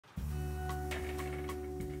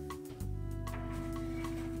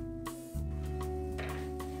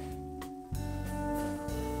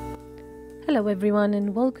Hello everyone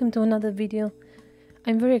and welcome to another video.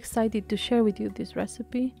 I'm very excited to share with you this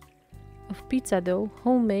recipe of pizza dough,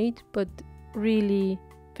 homemade but really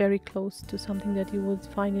very close to something that you would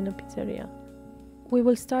find in a pizzeria. We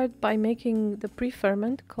will start by making the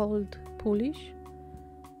pre-ferment called polish,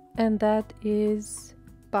 and that is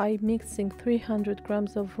by mixing 300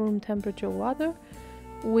 grams of room temperature water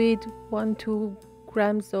with 1-2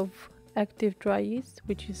 grams of active dry yeast,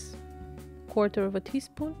 which is 1/4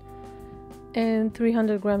 teaspoon, and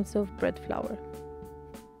 300 grams of bread flour,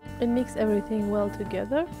 and mix everything well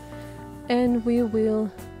together, and we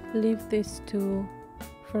will leave this to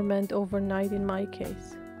ferment overnight in my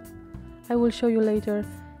case. I will show you later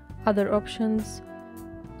other options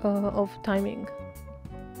of timing.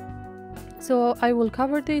 So I will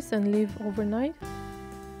cover this and leave overnight,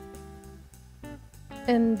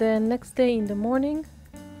 and then next day in the morning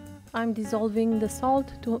I'm dissolving the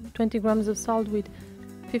salt, 20 grams of salt with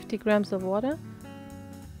 50 grams of water.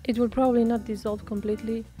 It will probably not dissolve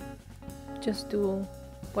completely, just do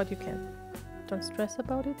what you can, don't stress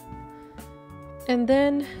about it. And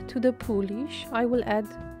then to the polish I will add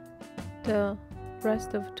the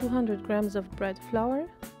rest of 200 grams of bread flour,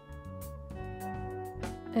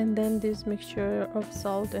 and then this mixture of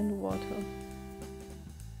salt and water.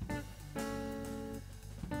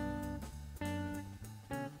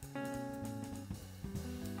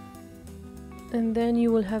 And then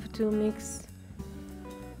you will have to mix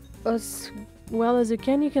as well as you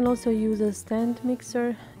can. You can also use a stand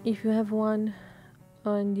mixer if you have one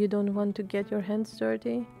and you don't want to get your hands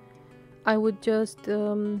dirty. I would just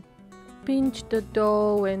pinch the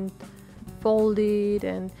dough and fold it,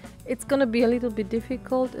 and it's gonna be a little bit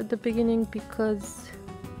difficult at the beginning because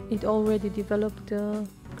it already developed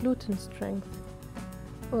gluten strength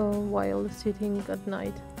while sitting at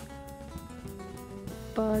night,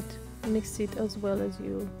 but mix it as well as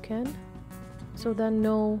you can so that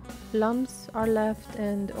no lumps are left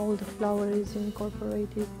and all the flour is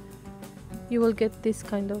incorporated. You will get this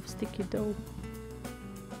kind of sticky dough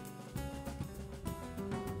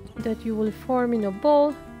that you will form in a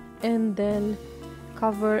bowl and then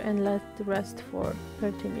cover and let the rest for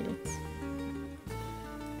 30 minutes.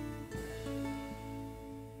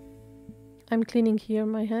 I'm cleaning here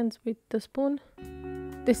my hands with the spoon.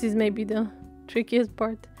 This is maybe the trickiest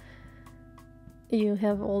part. You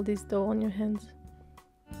have all this dough on your hands.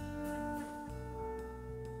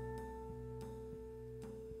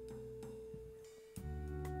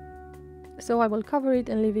 So I will cover it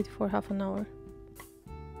and leave it for half an hour.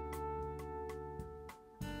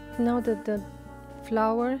 Now that the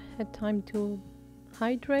flour had time to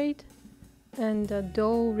hydrate and the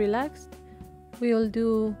dough relaxed, we will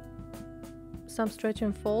do some stretch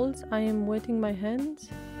and folds. I am wetting my hands.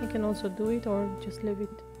 You can also do it or just leave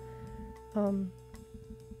it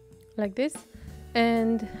like this,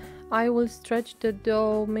 and I will stretch the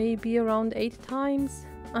dough maybe around 8 times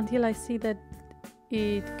until I see that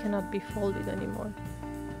it cannot be folded anymore.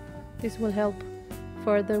 This will help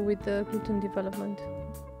further with the gluten development.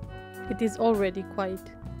 It is already quite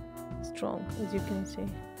strong, as you can see.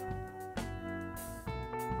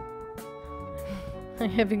 I'm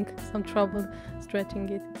having some trouble stretching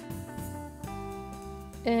it,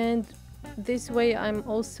 and this way I'm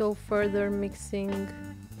also further mixing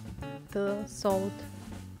the salt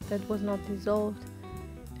that was not dissolved,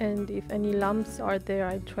 and if any lumps are there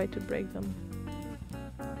I try to break them.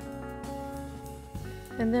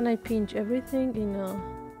 And then I pinch everything in a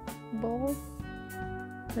bowl,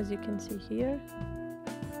 as you can see here,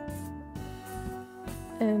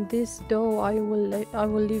 and this dough I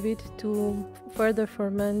will leave it to further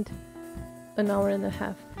ferment an hour and a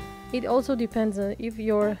half. It also depends on if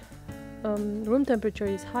your room temperature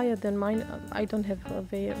is higher than mine. I don't have a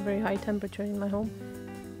very high temperature in my home.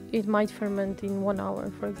 It might ferment in 1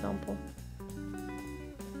 hour, for example.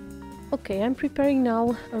 Okay, I'm preparing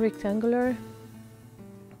now a rectangular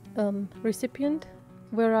recipient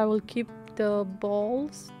where I will keep the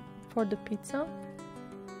balls for the pizza.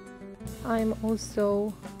 I'm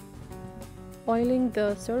also oiling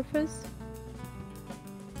the surface.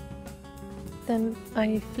 Then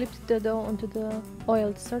I flipped the dough onto the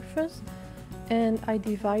oiled surface, and I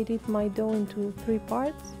divided my dough into 3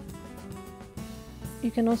 parts.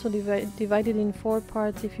 You can also divide it in 4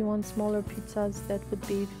 parts if you want smaller pizzas. That would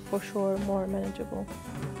be for sure more manageable.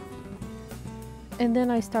 And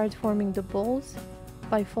then I start forming the balls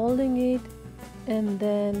by folding it and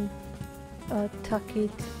then tuck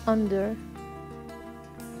it under.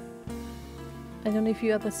 I don't know if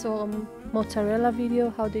you ever saw a mozzarella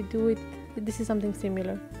video, how they do it. This is something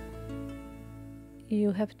similar.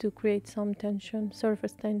 You have to create some tension,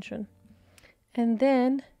 surface tension. And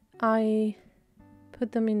then I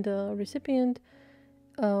put them in the recipient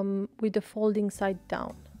with the folding side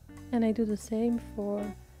down, and I do the same for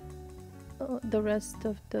the rest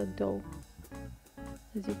of the dough,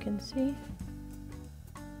 as you can see.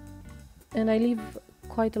 And I leave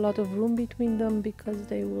quite a lot of room between them because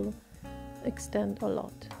they will extend a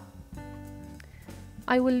lot.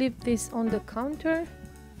 I will leave this on the counter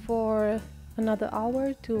for another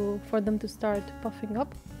hour for them to start puffing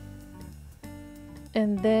up,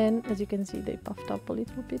 and then, as you can see, they puffed up a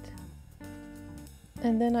little bit,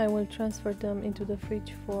 and then I will transfer them into the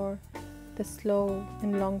fridge for the slow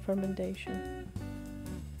and long fermentation.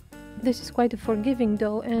 This is quite a forgiving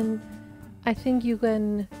dough, and I think you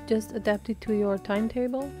can just adapt it to your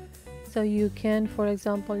timetable. So you can, for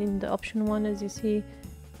example, in the option 1, as you see,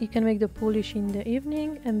 you can make the polish in the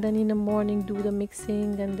evening, and then in the morning do the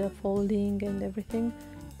mixing and the folding and everything,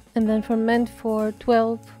 and then ferment for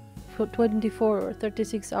 24 or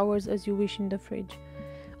 36 hours as you wish in the fridge.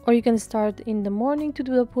 Or you can start in the morning to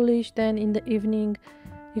do the polish, then in the evening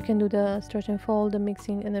you can do the stretch and fold, the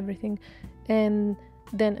mixing and everything, and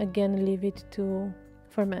then again leave it to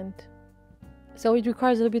ferment. So it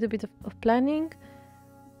requires a little bit of planning,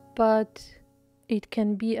 but it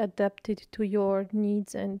can be adapted to your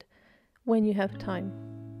needs and when you have time.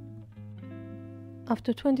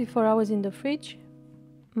 After 24 hours in the fridge,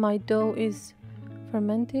 my dough is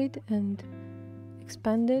fermented and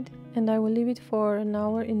expanded, and I will leave it for an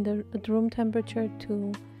hour at room temperature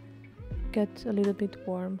to get a little bit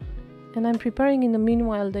warm. And I'm preparing in the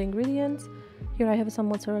meanwhile the ingredients. Here I have some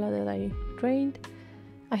mozzarella that I drained.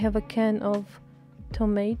 I have a can of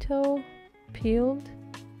tomato peeled,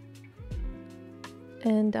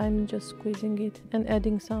 and I'm just squeezing it and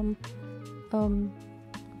adding some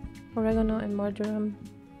oregano and marjoram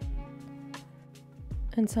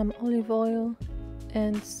and some olive oil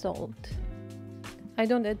and salt. I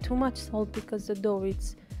don't add too much salt because the dough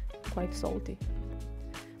is quite salty.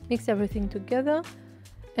 Mix everything together,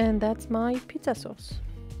 and that's my pizza sauce.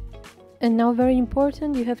 And now, very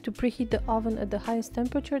important, you have to preheat the oven at the highest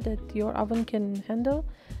temperature that your oven can handle,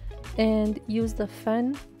 and use the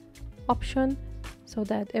fan option so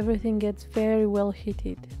that everything gets very well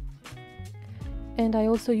heated. And I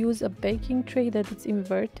also use a baking tray that is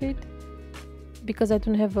inverted because I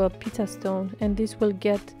don't have a pizza stone, and this will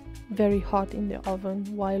get very hot in the oven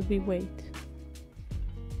while we wait.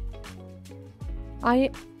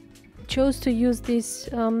 I chose to use this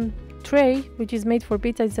tray, which is made for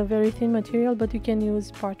pizza. It's a very thin material, but you can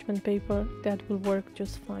use parchment paper, that will work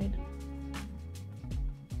just fine.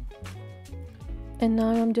 And now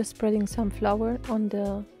I'm just spreading some flour on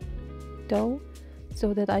the dough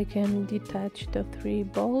so that I can detach the 3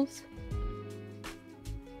 balls.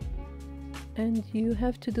 And you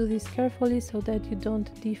have to do this carefully so that you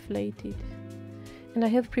don't deflate it. And I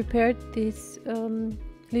have prepared this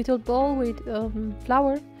little ball with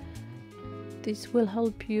flour. This will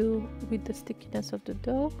help you with the stickiness of the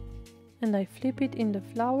dough. And I flip it in the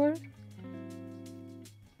flour.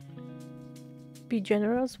 Be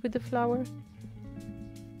generous with the flour.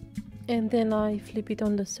 And then I flip it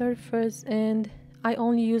on the surface, and I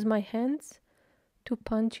only use my hands to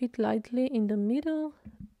punch it lightly in the middle.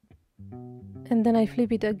 And then I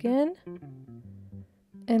flip it again,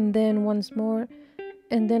 and then once more,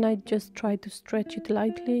 and then I just try to stretch it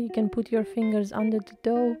lightly. You can put your fingers under the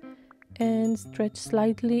dough and stretch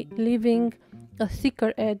slightly, leaving a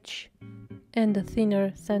thicker edge and a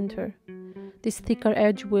thinner center. This thicker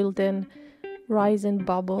edge will then rise and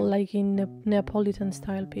bubble like in Neapolitan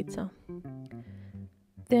style pizza.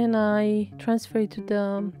 Then I transfer it to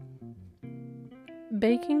the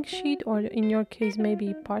baking sheet, or in your case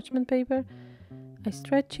maybe parchment paper. I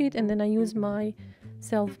stretch it, and then I use my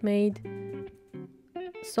self-made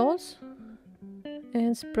sauce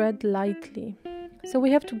and spread lightly. So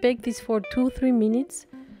we have to bake this for 2-3 minutes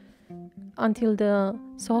until the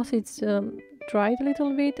sauce is dried a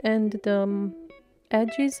little bit and the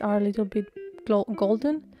edges are a little bit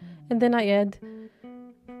golden. And then I add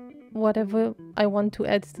whatever I want to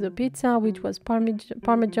add to the pizza, which was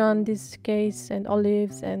parmesan in this case, and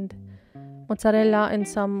olives and mozzarella and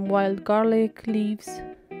some wild garlic leaves.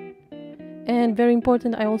 And very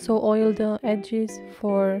important, I also oil the edges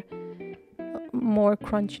for more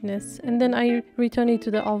crunchiness. And then I return it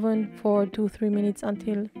to the oven for 2-3 minutes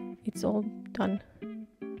until it's all done.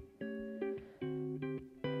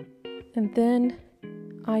 And then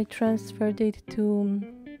I transferred it to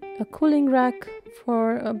a cooling rack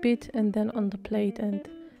for a bit, and then on the plate, and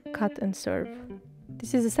cut and serve.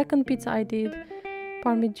 This is the second pizza I did.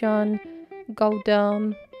 Parmesan,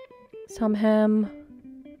 Gouda, some ham,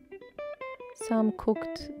 some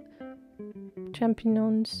cooked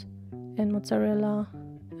champignons and mozzarella.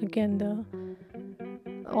 Again, the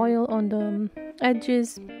oil on the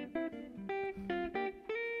edges.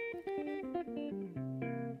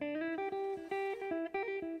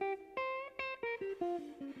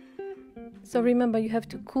 So remember, you have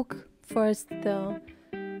to cook first the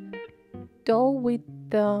dough with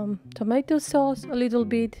the tomato sauce a little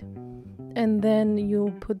bit, and then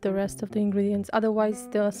you put the rest of the ingredients, otherwise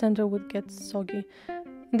the center would get soggy.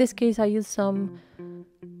 In this case I used some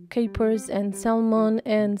capers and salmon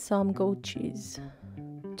and some goat cheese,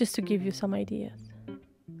 just to give you some ideas.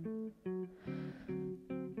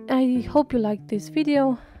 I hope you liked this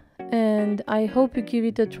video, and I hope you give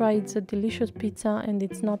it a try. It's a delicious pizza and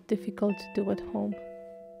it's not difficult to do at home.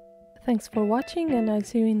 Thanks for watching, and I'll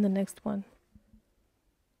see you in the next one.